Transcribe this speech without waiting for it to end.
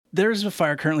There's a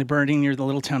fire currently burning near the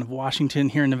little town of Washington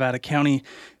here in Nevada County,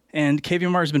 and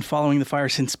KVMR has been following the fire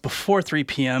since before 3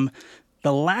 p.m.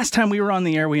 The last time we were on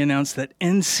the air, we announced that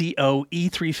NCO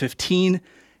E315,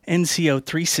 NCO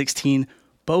 316,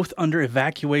 both under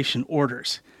evacuation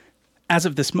orders. As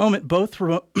of this moment, both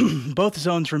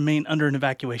zones remain under an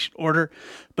evacuation order,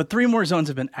 but 3 more zones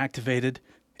have been activated: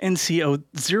 NCO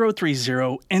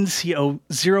 030, NCO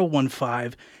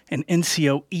 015, and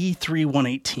NCO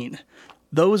E3118.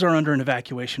 Those are under an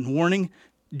evacuation warning.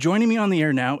 Joining me on the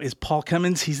air now is Paul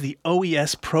Cummings. He's the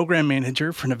OES Program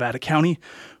Manager for Nevada County.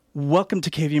 Welcome to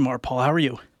KVMR, Paul. How are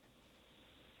you?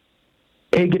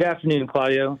 Hey, good afternoon,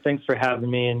 Cláudio. Thanks for having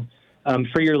me. And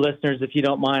for your listeners, if you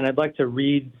don't mind, I'd like to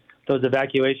read those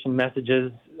evacuation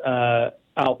messages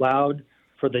out loud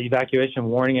for the evacuation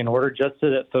warning and order, just so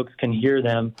that folks can hear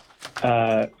them,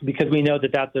 because we know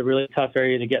that that's a really tough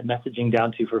area to get messaging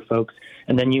down to for folks.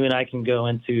 And then you and I can go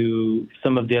into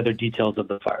some of the other details of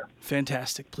the fire.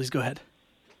 Fantastic. Please go ahead.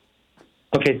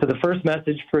 Okay, so the first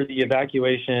message for the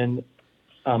evacuation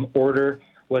order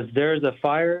was: there's a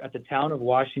fire at the town of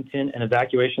Washington and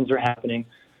evacuations are happening.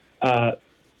 Sorry,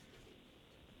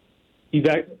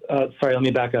 let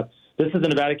me back up. This is the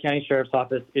Nevada County Sheriff's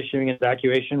Office issuing an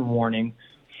evacuation warning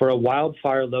for a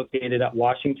wildfire located at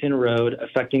Washington Road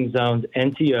affecting zones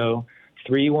NCO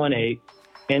 318,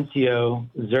 NCO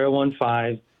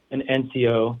 015, and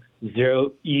NCO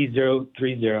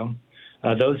E030.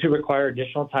 Those who require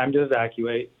additional time to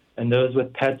evacuate and those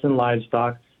with pets and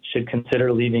livestock should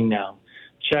consider leaving now.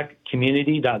 Check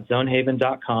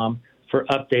community.zonehaven.com for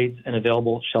updates and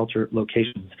available shelter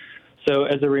locations. So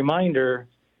as a reminder,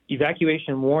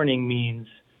 evacuation warning means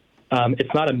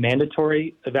it's not a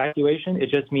mandatory evacuation. It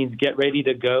just means get ready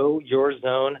to go. Your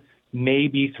zone may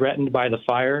be threatened by the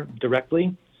fire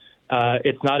directly.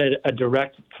 It's not a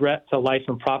direct threat to life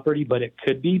and property, but it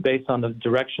could be based on the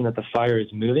direction that the fire is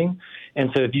moving.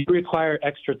 And so if you require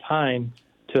extra time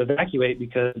to evacuate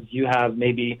because you have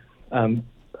maybe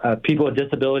people with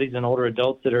disabilities and older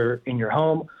adults that are in your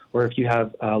home, or if you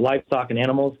have livestock and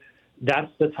animals,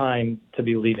 that's the time to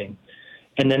be leaving.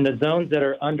 And then the zones that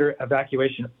are under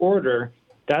evacuation order,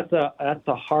 that's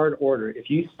a hard order. If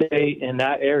you stay in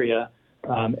that area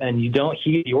and you don't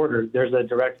heed the order, there's a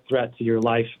direct threat to your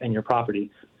life and your property.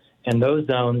 And those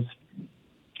zones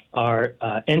are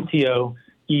NCO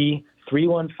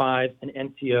E315 and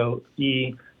NCO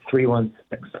E316.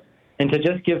 And to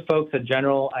just give folks a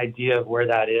general idea of where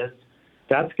that is,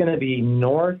 that's going to be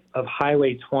north of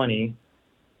Highway 20,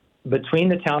 between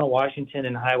the town of Washington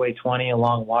and Highway 20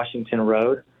 along Washington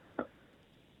Road,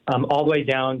 all the way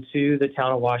down to the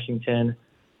town of Washington.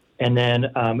 And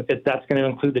then that's going to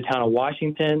include the town of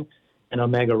Washington and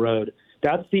Omega Road.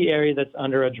 That's the area that's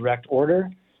under a direct order.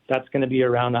 That's going to be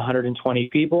around 120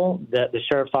 people that the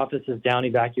Sheriff's Office is down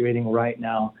evacuating right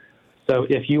now. So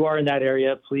if you are in that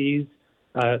area, please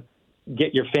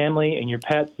get your family and your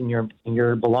pets and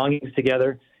your belongings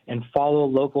together and follow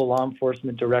local law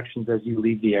enforcement directions as you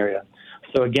leave the area.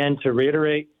 So again, to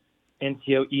reiterate,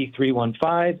 NCO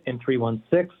E315 and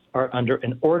 316 are under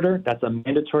an order. That's a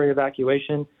mandatory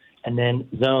evacuation. And then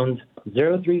zones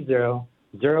 030,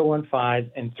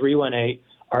 015, and 318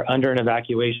 are under an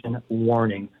evacuation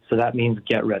warning. So that means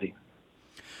get ready.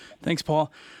 Thanks,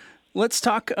 Paul. Let's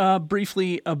talk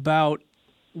briefly about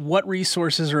what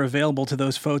resources are available to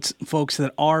those folks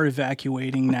that are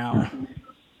evacuating now.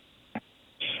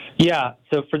 Yeah,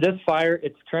 so for this fire,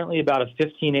 it's currently about a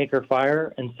 15-acre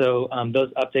fire, and so those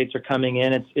updates are coming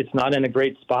in. It's not in a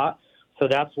great spot, so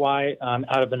that's why,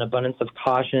 out of an abundance of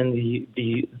caution,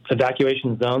 the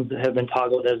evacuation zones have been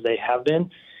toggled as they have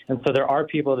been, and so there are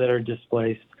people that are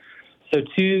displaced. So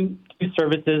two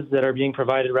services that are being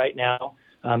provided right now.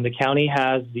 The county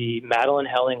has the Madeline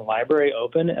Helling Library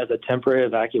open as a temporary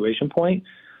evacuation point,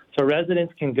 so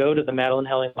residents can go to the Madeline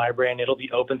Helling Library, and it'll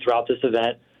be open throughout this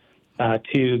event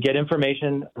to get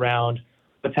information around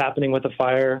what's happening with the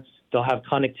fire. They'll have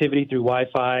connectivity through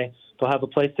Wi-Fi. They'll have a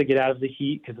place to get out of the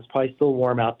heat because it's probably still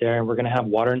warm out there, and we're going to have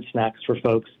water and snacks for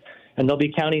folks. And there'll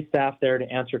be county staff there to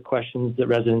answer questions that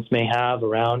residents may have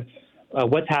around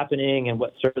what's happening and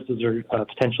what services are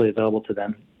potentially available to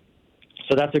them.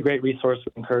 So that's a great resource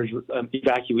we encourage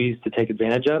evacuees to take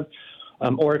advantage of.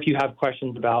 Or if you have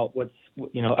questions about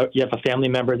you have a family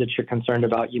member that you're concerned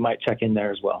about, you might check in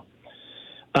there as well.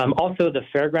 Also, the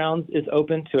fairgrounds is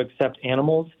open to accept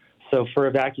animals. So for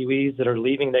evacuees that are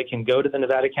leaving, they can go to the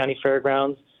Nevada County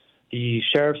Fairgrounds. The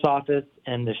Sheriff's Office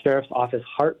and the Sheriff's Office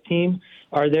HEART team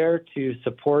are there to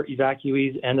support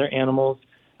evacuees and their animals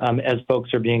as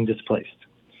folks are being displaced.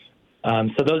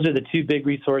 So those are the two big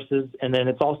resources. And then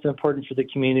it's also important for the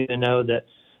community to know that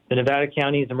the Nevada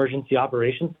County's Emergency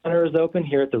Operations Center is open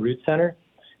here at the Root Center.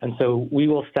 And so we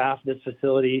will staff this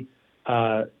facility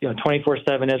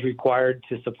 24/7 as required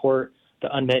to support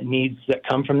the unmet needs that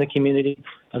come from the community.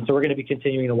 And so we're going to be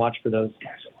continuing to watch for those.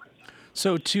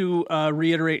 So to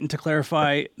reiterate and to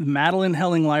clarify, Madeline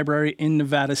Helling Library in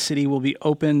Nevada City will be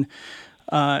open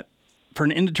for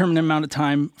an indeterminate amount of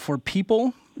time for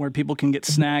people, where people can get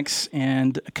snacks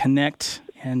and connect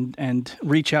and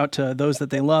reach out to those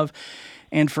that they love.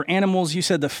 And for animals, you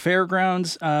said the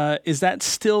fairgrounds, is that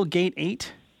still Gate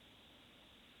 8?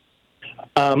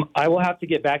 I will have to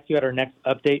get back to you at our next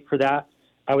update for that.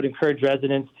 I would encourage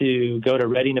residents to go to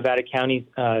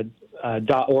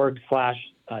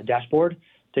readynevadacounty.org/dashboard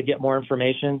to get more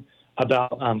information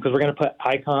about, because we're going to put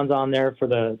icons on there for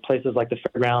the places like the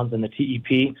fairgrounds and the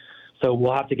TEP. So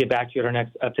we'll have to get back to you at our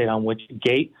next update on which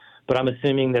gate, but I'm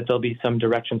assuming that there'll be some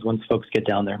directions once folks get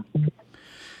down there.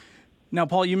 Now,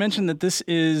 Paul, you mentioned that this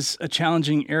is a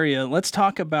challenging area. Let's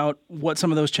talk about what some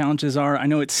of those challenges are. I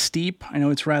know it's steep. I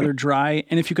know it's rather dry.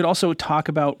 And if you could also talk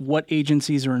about what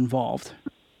agencies are involved.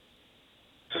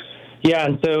 Yeah,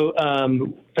 and so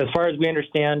as far as we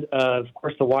understand, of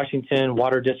course, the Washington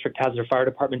Water District has their fire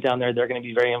department down there. They're going to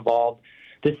be very involved.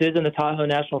 This is in the Tahoe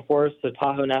National Forest. The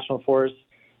Tahoe National Forest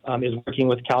is working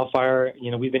with CAL FIRE.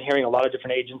 We've been hearing a lot of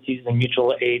different agencies and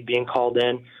mutual aid being called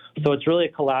in. So it's really a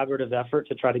collaborative effort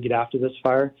to try to get after this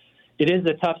fire. It is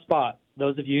a tough spot.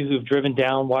 Those of you who've driven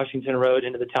down Washington Road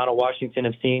into the town of Washington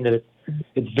have seen that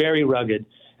it's very rugged.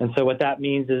 And so what that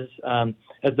means is, as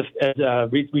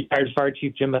retired Fire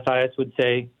Chief Jim Mathias would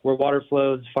say, where water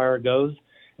flows, fire goes.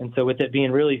 And so with it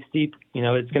being really steep,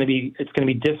 it's going to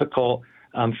be difficult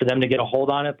for them to get a hold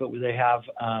on it. But they have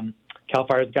CAL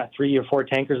FIRE's got 3 or 4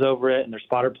 tankers over it, and they're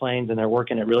spotter planes, and they're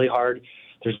working it really hard.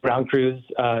 There's ground crews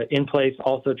in place,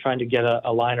 also trying to get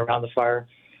a line around the fire.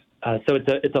 So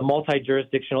it's a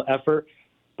multi-jurisdictional effort,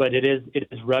 but it is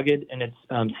rugged and it's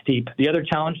steep. The other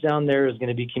challenge down there is going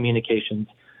to be communications.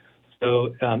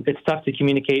 So it's tough to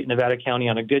communicate in Nevada County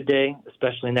on a good day,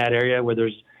 especially in that area where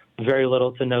there's very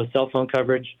little to no cell phone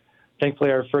coverage.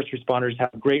 Thankfully, our first responders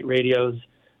have great radios,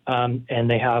 and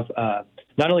they have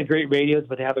not only great radios,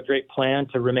 but they have a great plan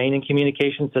to remain in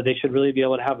communication. So they should really be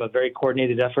able to have a very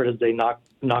coordinated effort as they knock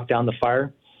down the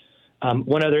fire.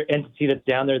 One other entity that's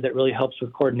down there that really helps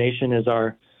with coordination is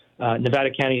our Nevada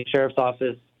County Sheriff's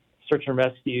Office Search and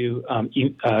Rescue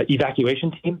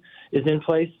evacuation team is in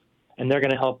place, and they're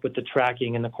going to help with the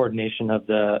tracking and the coordination of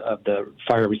the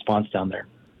fire response down there.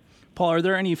 Paul, are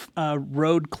there any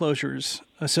road closures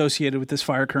associated with this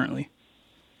fire currently?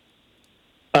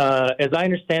 As I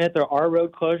understand it, there are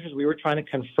road closures. We were trying to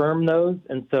confirm those,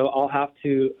 and so I'll have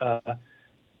to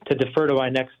defer to our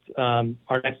next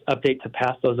update to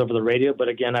pass those over the radio. But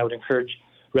again, I would encourage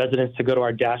residents to go to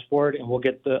our dashboard, and we'll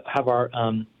have our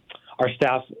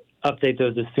staff update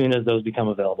those as soon as those become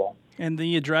available. And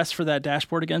the address for that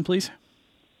dashboard again, please?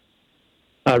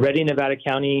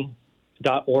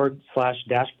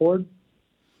 readynevadacounty.org/dashboard.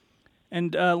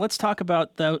 And let's talk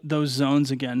about those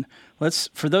zones again.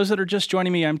 For those that are just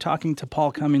joining me, I'm talking to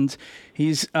Paul Cummings.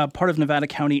 He's part of Nevada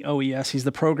County OES. He's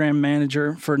the program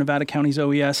manager for Nevada County's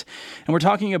OES. And we're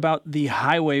talking about the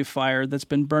highway fire that's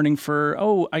been burning for,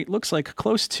 it looks like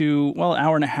close to, an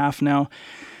hour and a half now.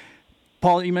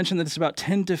 Paul, you mentioned that it's about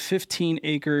 10 to 15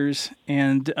 acres.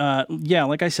 And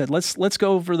like I said, let's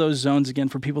go over those zones again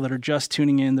for people that are just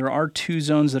tuning in. There are 2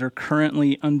 zones that are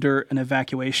currently under an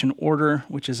evacuation order,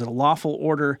 which is a lawful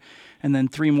order, and then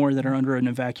 3 more that are under an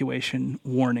evacuation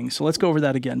warning. So let's go over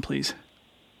that again, please.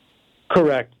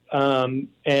 Correct. And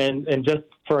just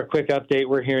for a quick update,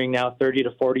 we're hearing now 30 to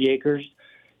 40 acres.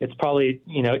 It's probably,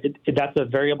 that's a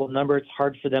variable number. It's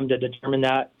hard for them to determine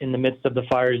that in the midst of the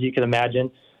fires, you can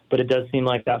imagine. But it does seem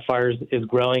like that fire is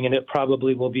growing, and it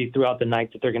probably will be throughout the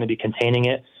night that they're going to be containing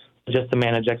it, just to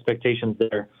manage expectations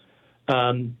there.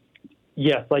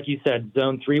 Yes, like you said,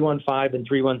 Zone 315 and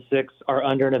 316 are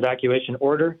under an evacuation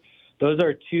order. Those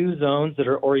are 2 zones that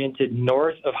are oriented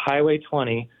north of Highway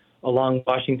 20 along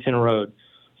Washington Road.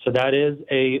 So that is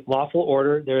a lawful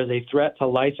order. There is a threat to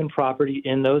life and property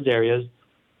in those areas.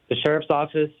 The Sheriff's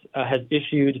Office has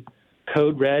issued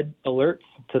code red alerts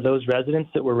to those residents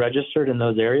that were registered in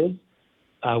those areas.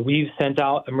 We've sent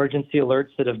out emergency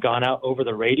alerts that have gone out over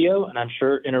the radio, and I'm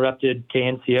sure interrupted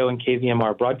KNCO and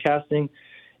KVMR broadcasting.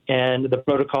 And the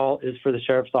protocol is for the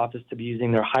Sheriff's Office to be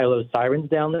using their high-low sirens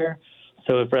down there.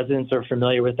 So if residents are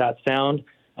familiar with that sound,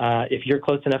 if you're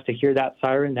close enough to hear that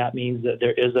siren, that means that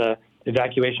there is a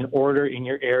evacuation order in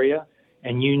your area,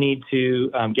 and you need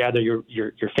to gather your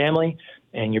family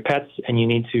and your pets, and you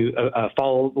need to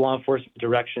follow law enforcement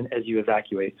direction as you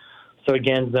evacuate. So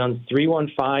again, zones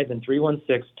 315 and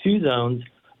 316, 2 zones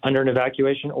under an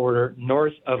evacuation order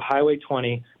north of Highway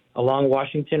 20 along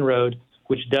Washington Road,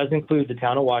 which does include the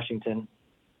town of Washington.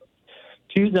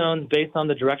 2 zones based on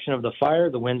the direction of the fire.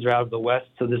 The winds are out of the west,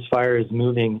 so this fire is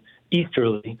moving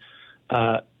easterly.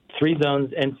 3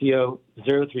 zones, NCO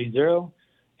 030,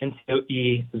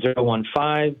 NCOE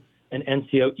 015, and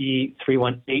NCOE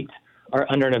 318 are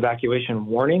under an evacuation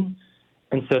warning.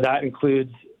 And so that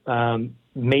includes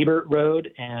Mabert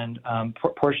Road and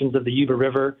portions of the Yuba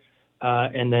River,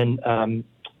 and then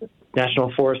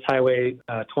National Forest Highway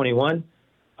 21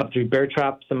 up through Bear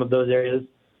Trap, some of those areas.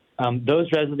 Those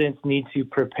residents need to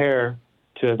prepare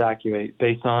to evacuate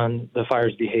based on the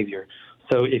fire's behavior.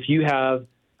 So if you have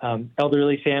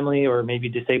elderly family or maybe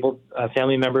disabled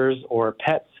family members or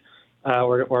pets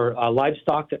or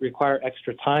livestock that require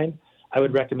extra time, I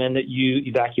would recommend that you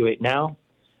evacuate now.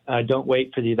 Don't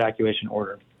wait for the evacuation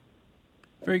order.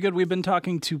 Very good. We've been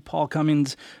talking to Paul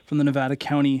Cummings from the Nevada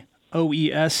County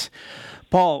OES.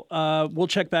 Paul, we'll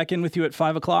check back in with you at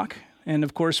 5 o'clock. And,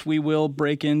 of course, we will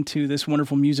break into this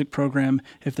wonderful music program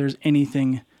if there's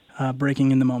anything breaking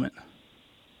in the moment.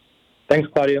 Thanks,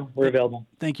 Claudio. We're available.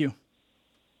 Thank you.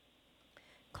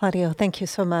 Claudio, thank you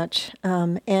so much.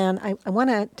 And I want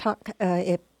to talk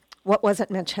what wasn't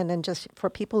mentioned, and just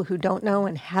for people who don't know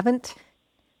and haven't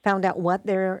found out what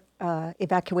their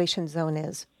evacuation zone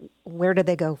is, where do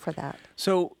they go for that?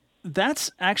 So that's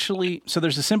actually, so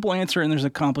there's a simple answer and there's a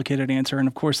complicated answer. And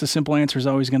of course, the simple answer is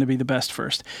always going to be the best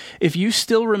first. If you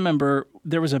still remember,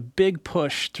 there was a big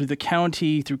push through the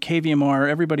county, through KVMR.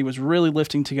 Everybody was really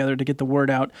lifting together to get the word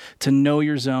out to know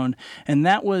your zone. And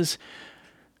that was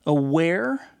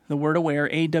aware, the word aware,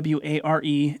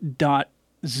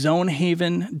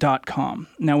 AWARE.zonehaven.com.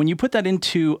 Now, when you put that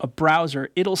into a browser,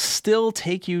 it'll still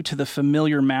take you to the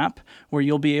familiar map where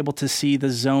you'll be able to see the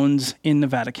zones in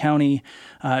Nevada County.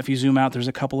 If you zoom out, there's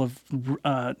a couple of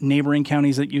neighboring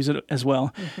counties that use it as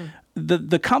well. Mm-hmm.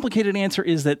 The complicated answer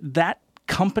is that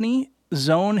company,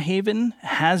 Zone Haven,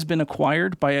 has been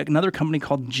acquired by another company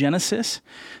called Genesis.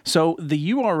 So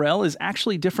the URL is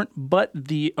actually different, but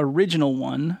the original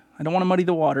one, I don't want to muddy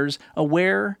the waters,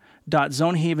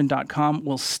 aware.zonehaven.com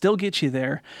will still get you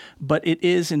there, but it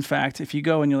is, in fact, if you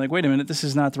go and you're like, wait a minute, this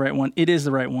is not the right one, it is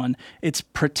the right one. It's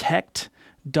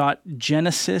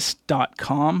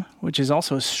protect.genesis.com, which is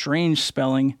also a strange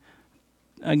spelling.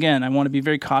 Again, I want to be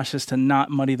very cautious to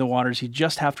not muddy the waters. You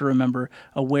just have to remember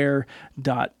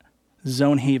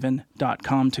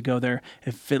aware.zonehaven.com to go there.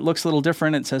 If it looks a little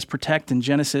different, it says Protect and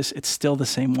Genesis, it's still the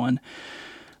same one.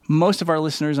 Most of our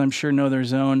listeners, I'm sure, know their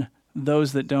zone.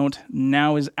 Those that don't,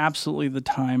 now is absolutely the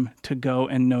time to go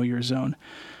and know your zone.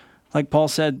 Like Paul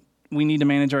said, we need to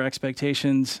manage our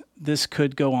expectations. This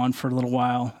could go on for a little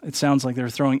while. It sounds like they're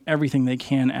throwing everything they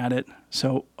can at it.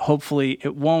 So hopefully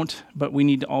it won't, but we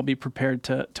need to all be prepared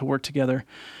to work together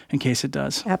in case it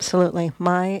does. Absolutely.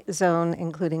 My zone,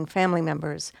 including family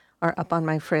members, are up on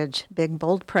my fridge, big,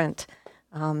 bold print.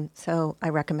 So I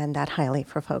recommend that highly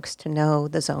for folks to know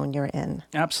the zone you're in.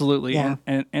 Absolutely. Yeah.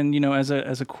 And you know, as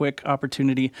a quick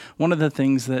opportunity, one of the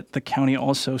things that the county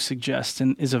also suggests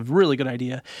and is a really good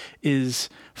idea is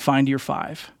find your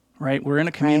 5, right? We're in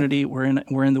a community, right.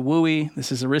 We're in the WUI.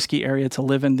 This is a risky area to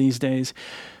live in these days.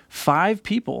 5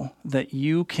 people that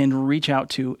you can reach out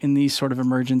to in these sort of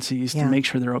emergencies to make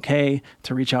sure they're okay,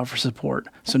 to reach out for support.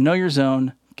 So know your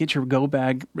zone. Get your go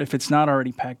bag. If it's not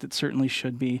already packed, it certainly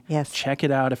should be. Yes. Check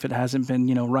it out if it hasn't been,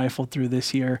 rifled through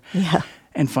this year. Yeah.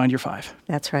 And find your 5.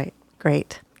 That's right.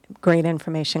 Great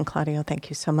information, Claudio. Thank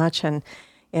you so much. And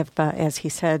if, as he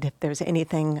said, if there's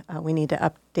anything we need to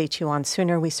update you on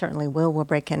sooner, we certainly will. We'll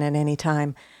break in at any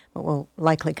time, but we'll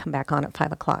likely come back on at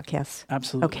 5 o'clock. Yes.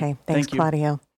 Absolutely. Okay. Thanks, Claudio.